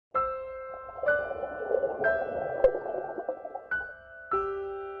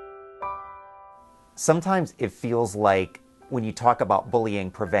Sometimes it feels like when you talk about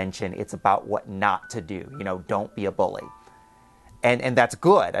bullying prevention, it's about what not to do. Don't be a bully. And that's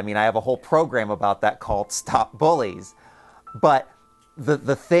good. I mean, I have a whole program about that called Stop Bullies. But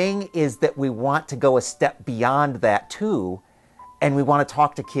the thing is that we want to go a step beyond that too. And we want to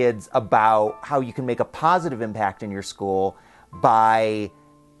talk to kids about how you can make a positive impact in your school by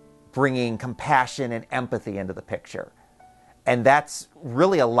bringing compassion and empathy into the picture. And that's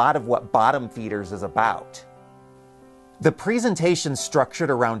really a lot of what Bottom Feeders is about. The presentation's structured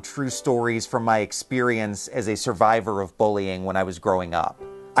around true stories from my experience as a survivor of bullying when I was growing up.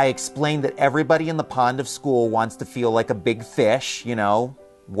 I explained that everybody in the pond of school wants to feel like a big fish,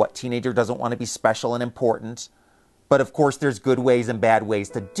 what teenager doesn't want to be special and important? But of course, there's good ways and bad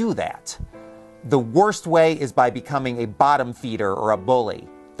ways to do that. The worst way is by becoming a bottom feeder or a bully.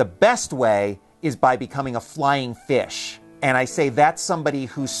 The best way is by becoming a flying fish. And I say that's somebody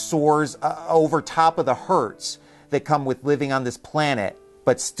who soars over top of the hurts that come with living on this planet,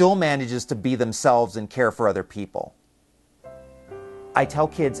 but still manages to be themselves and care for other people. I tell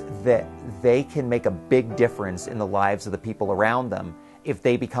kids that they can make a big difference in the lives of the people around them if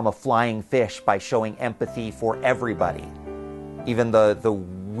they become a flying fish by showing empathy for everybody, even the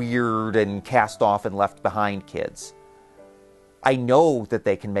weird and cast off and left behind kids. I know that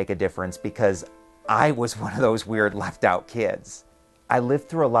they can make a difference because I was one of those weird left out kids. I lived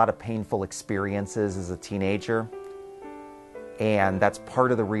through a lot of painful experiences as a teenager, and that's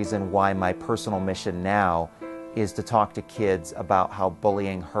part of the reason why my personal mission now is to talk to kids about how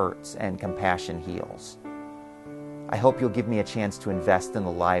bullying hurts and compassion heals. I hope you'll give me a chance to invest in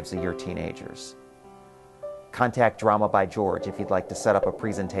the lives of your teenagers. Contact Drama by George if you'd like to set up a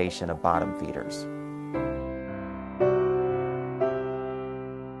presentation of Bottom Feeders.